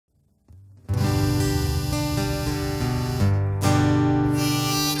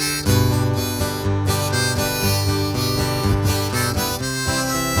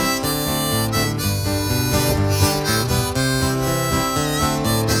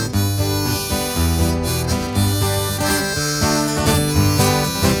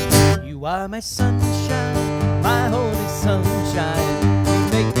Why, my sunshine, my holy sunshine,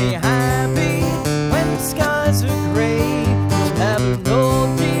 you make me happy when the skies are gray. You'll never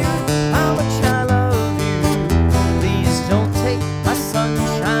know, dear, how much I love you. Please don't take my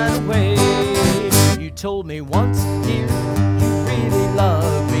sunshine away. You told me once, dear, you really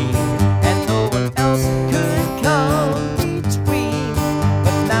love me, and no one else could come between.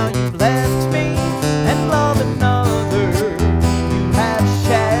 But now you've left me and love another. You have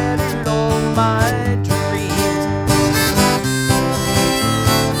shattered all my dreams.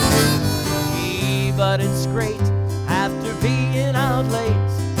 Gee, but it's great after being out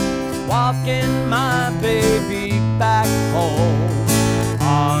late, walking my baby back home.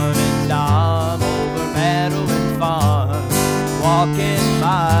 On and on over meadow and farm, walking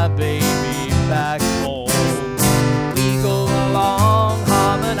my baby back home. We go along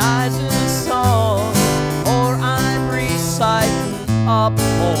harmonizing a song, or I'm reciting a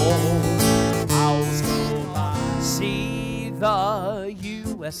poem. Owls go by. See the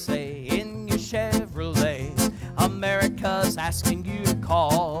USA in your Chevrolet. America's asking you to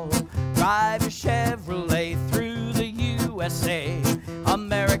call. Drive your Chevrolet through the USA.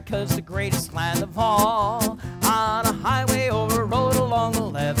 America's the greatest land of all. On a highway, over a road, along a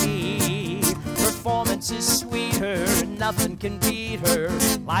levee. Performance is sweeter, nothing can beat her.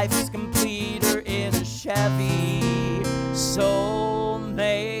 Life is completer in a Chevy. So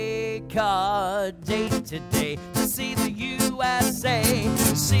make a date today to see the USA.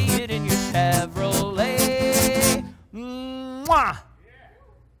 See it in your Chevrolet. Mwah!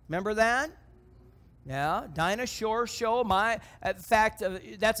 Remember that? Yeah, Dinah Shore Show. In fact,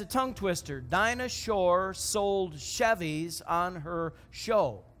 that's a tongue twister. Dinah Shore sold Chevys on her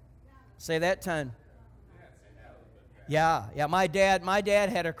show. Say that 10. Yeah. My dad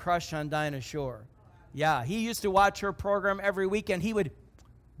had a crush on Dinah Shore. Yeah, he used to watch her program every weekend. He would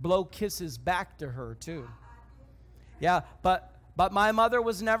blow kisses back to her too. Yeah, but my mother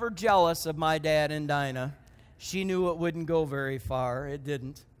was never jealous of my dad and Dinah. She knew it wouldn't go very far. It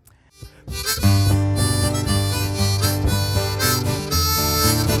didn't.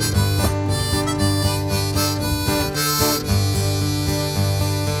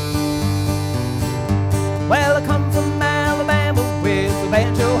 Well, I come from Alabama with a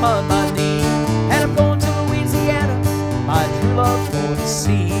banjo on my knee, and I'm going to Louisiana, my true love for to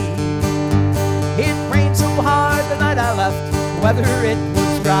see. It rained so hard the night I left, the weather it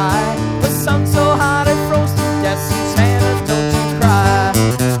was dry. The sun so hot it froze to death. Susanna, don't you cry.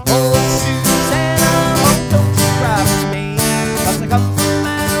 Oh, Susanna, oh, don't you cry for me, 'cause I come from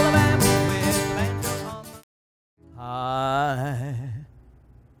Alabama with a banjo on my... I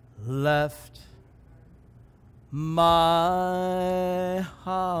left my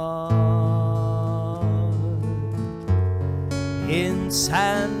heart in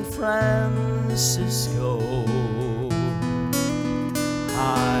San Francisco,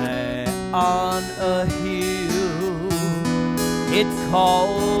 high on a hill. It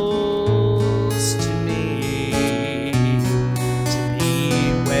calls to me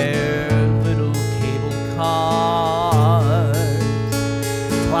where little cable cars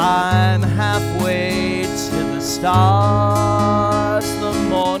climb halfway to the stars. The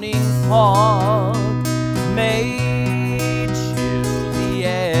morning fog may chill the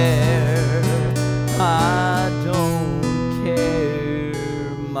air. I don't care,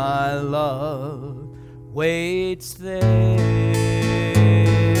 my love waits there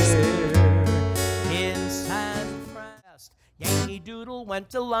in San Francisco. Yankee Doodle went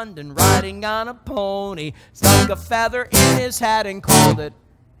to London riding on a pony, stuck a feather in his hat and called it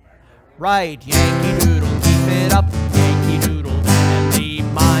right. Yankee Doodle, keep it up, Yankee Doodle, and leave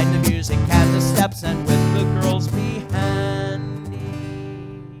mind the music and the steps, and with the girls behind me.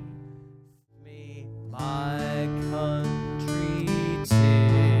 My country,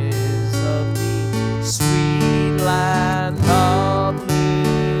 'tis of the sweet land of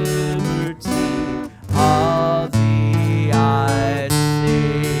liberty, of the I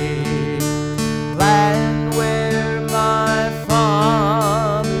say, land where my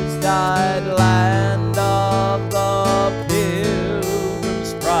fathers died, land of the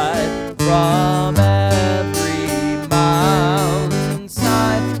Pilgrim's pride. From